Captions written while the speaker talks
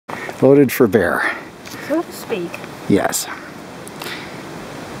Loaded for bear. So to speak. Yes.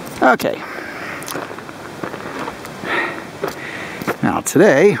 Okay. Now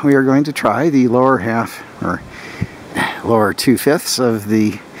today we are going to try the lower half, or lower 2/5 of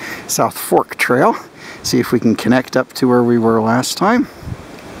the South Fork Trail. See if we can connect up to where we were last time.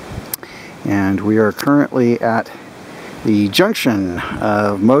 And we are currently at the junction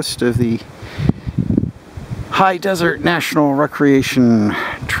of most of the High Desert National Recreation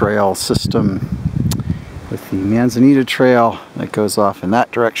Trail system, with the Manzanita Trail that goes off in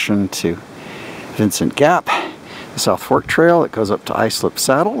that direction to Vincent Gap, the South Fork Trail that goes up to Islip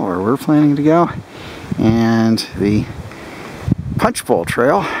Saddle, where we're planning to go, and the Punchbowl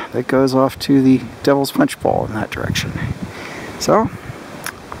Trail that goes off to the Devil's Punchbowl in that direction. So,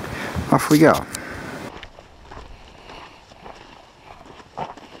 off we go.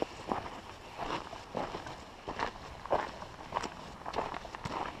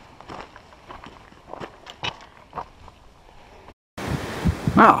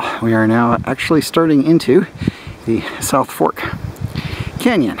 Well, we are now actually starting into the South Fork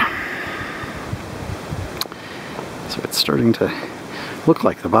Canyon. So it's starting to look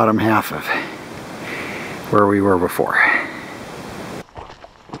like the bottom half of where we were before.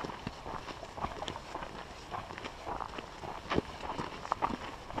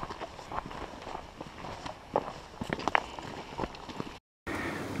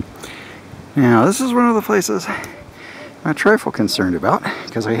 Now, this is one of the places I'm a trifle concerned about,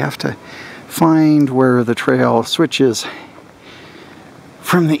 because I have to find where the trail switches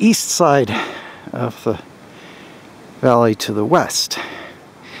from the east side of the valley to the west.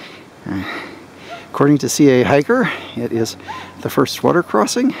 According to CA Hiker, it is the first water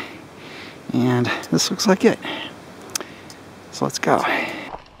crossing, and this looks like it. So let's go.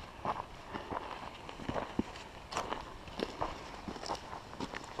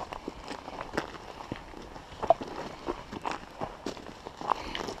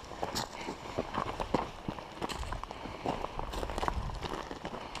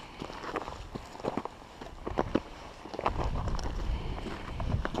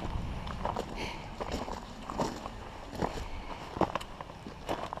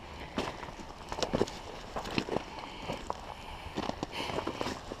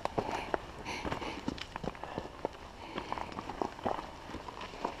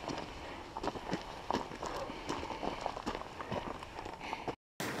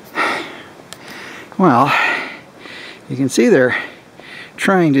 Well, you can see they're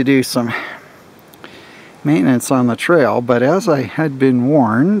trying to do some maintenance on the trail, but as I had been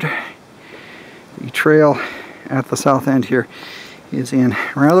warned, the trail at the south end here is in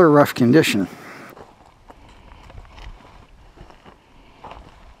rather rough condition.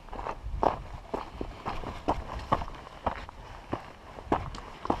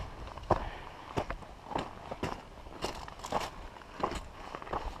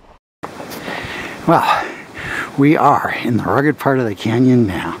 Well, we are in the rugged part of the canyon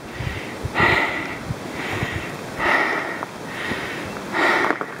now.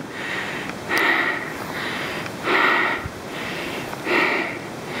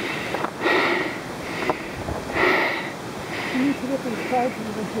 You need to get these slides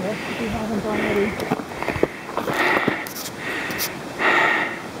over here if you haven't already.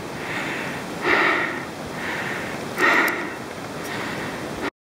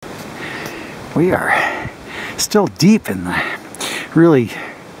 We are still deep in the really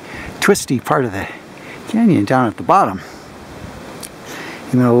twisty part of the canyon down at the bottom.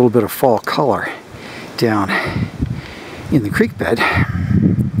 And then a little bit of fall color down in the creek bed.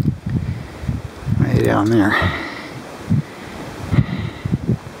 Way down there.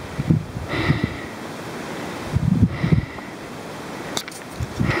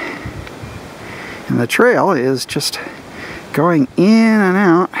 And the trail is just going in and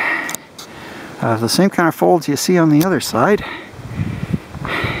out. The same kind of folds you see on the other side,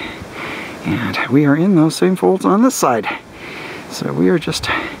 and we are in those same folds on this side. So we are just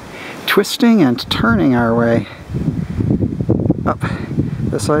twisting and turning our way up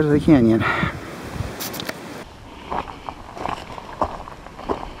the side of the canyon.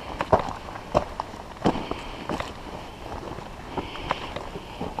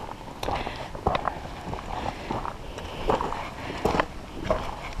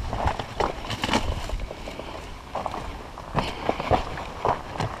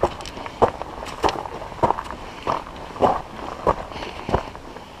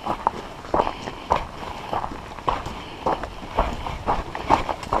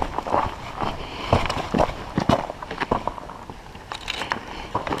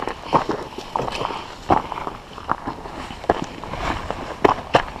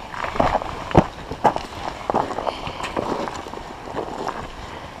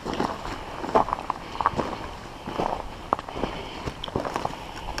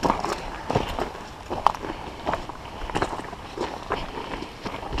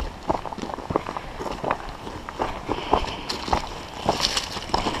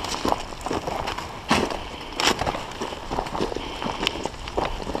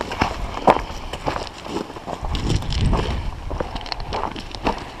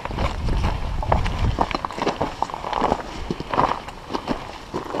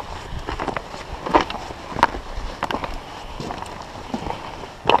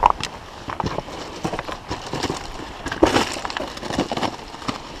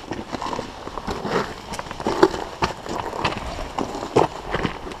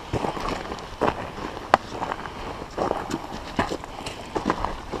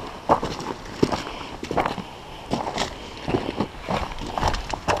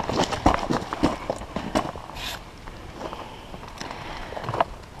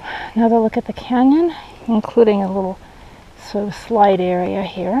 another look at the canyon, including a little sort of slide area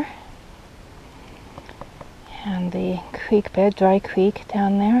here. And the creek bed, dry creek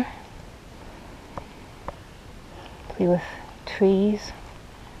down there, complete with trees.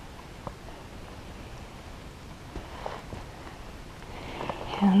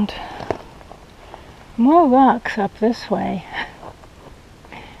 And more rocks up this way.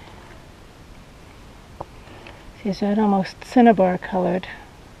 These are almost cinnabar colored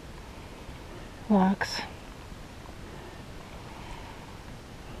rocks.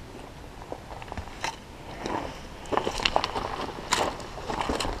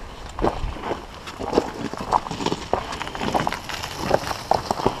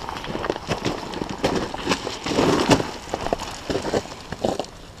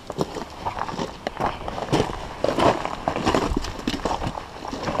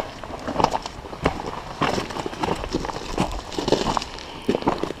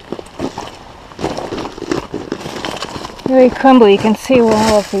 Very crumbly. You can see where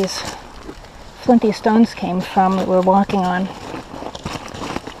all of these flinty stones came from that we're walking on.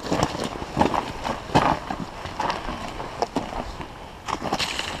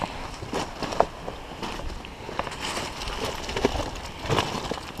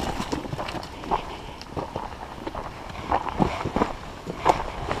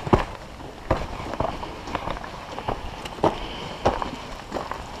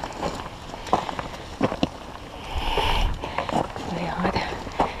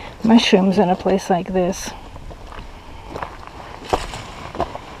 Mushrooms in a place like this.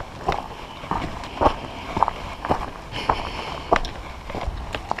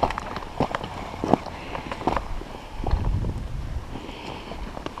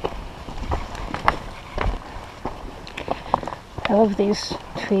 I love these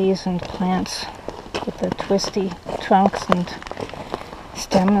trees and plants with the twisty trunks and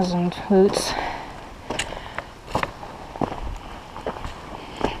stems and roots.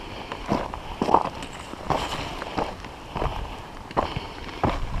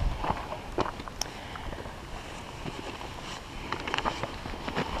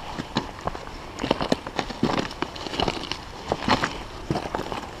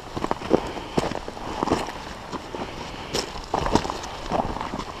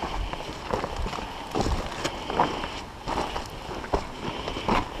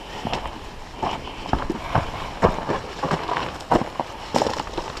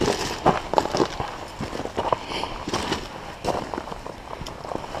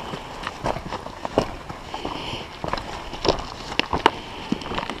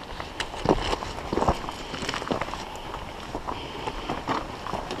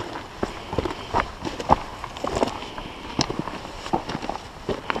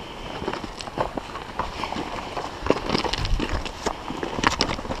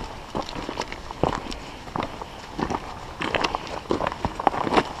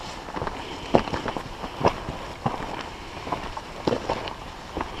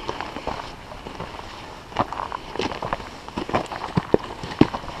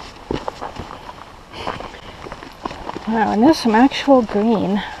 Wow, and there's some actual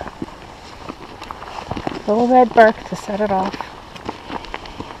green. Little red bark to set it off.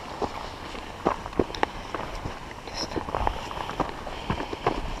 Just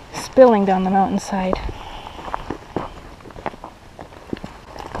spilling down the mountainside.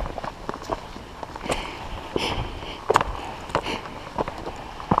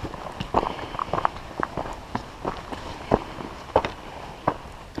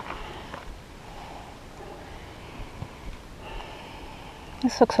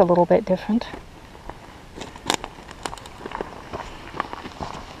 This looks a little bit different.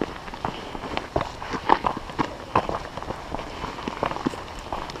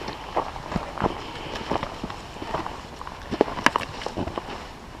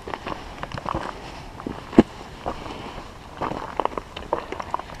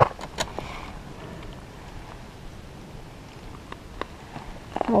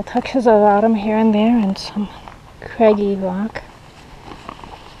 Little touches of autumn here and there and some craggy rock.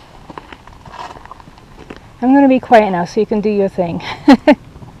 I'm going to be quiet now so you can do your thing.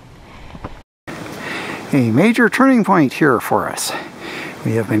 A major turning point here for us.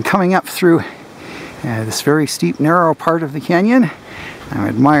 We have been coming up through this very steep, narrow part of the canyon. I'm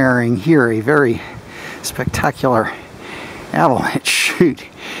admiring here a very spectacular avalanche chute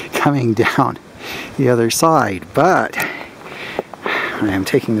coming down the other side, but I am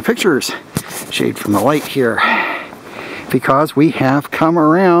taking the pictures, shade from the light here, because we have come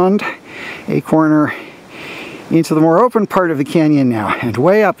around a corner into the more open part of the canyon now, and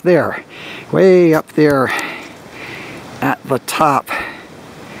way up there at the top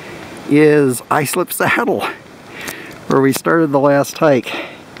is Islip Saddle, where we started the last hike,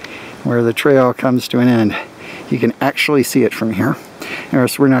 where the trail comes to an end. You can actually see it from here. Of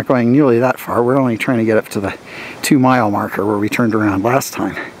course, we're not going nearly that far. We're only trying to get up to the 2-mile marker where we turned around last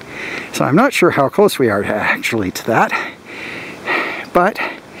time. So I'm not sure how close we are actually to that, but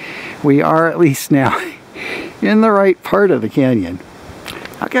we are at least now in the right part of the canyon.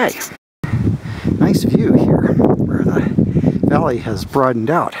 Okay, nice view here where the valley has broadened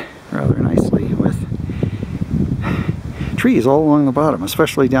out rather nicely with trees all along the bottom,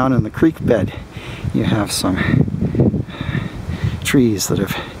 especially down in the creek bed. You have some trees that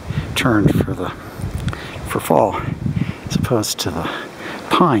have turned for fall, as opposed to the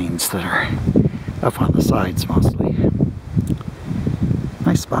pines that are up on the sides mostly.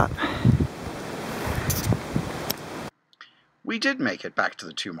 Nice spot. We did make it back to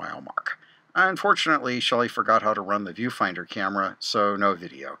the 2-mile mark. Unfortunately, Shelley forgot how to run the viewfinder camera, so no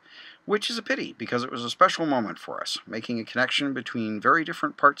video. Which is a pity, because it was a special moment for us, making a connection between very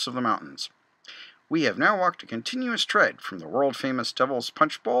different parts of the mountains. We have now walked a continuous tread from the world-famous Devil's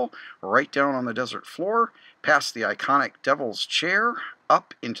Punchbowl right down on the desert floor, past the iconic Devil's Chair,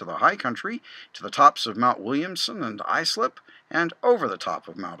 up into the high country, to the tops of Mount Williamson and Islip, and over the top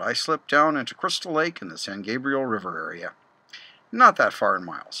of Mount Islip down into Crystal Lake and the San Gabriel River area. Not that far in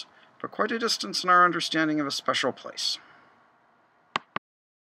miles, but quite a distance in our understanding of a special place.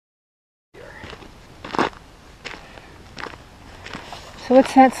 So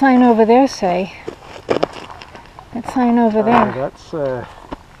what's that sign over there say? That sign over there. That's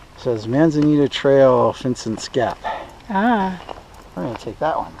says Manzanita Trail, Vincent's Gap. Ah. We're going to take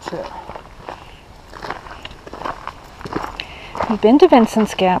that one too. We've been to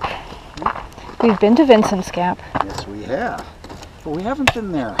Vincent's Gap. We've been to Vincent's Gap. Yes, we have. But we haven't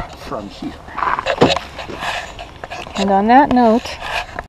been there from here. And on that note,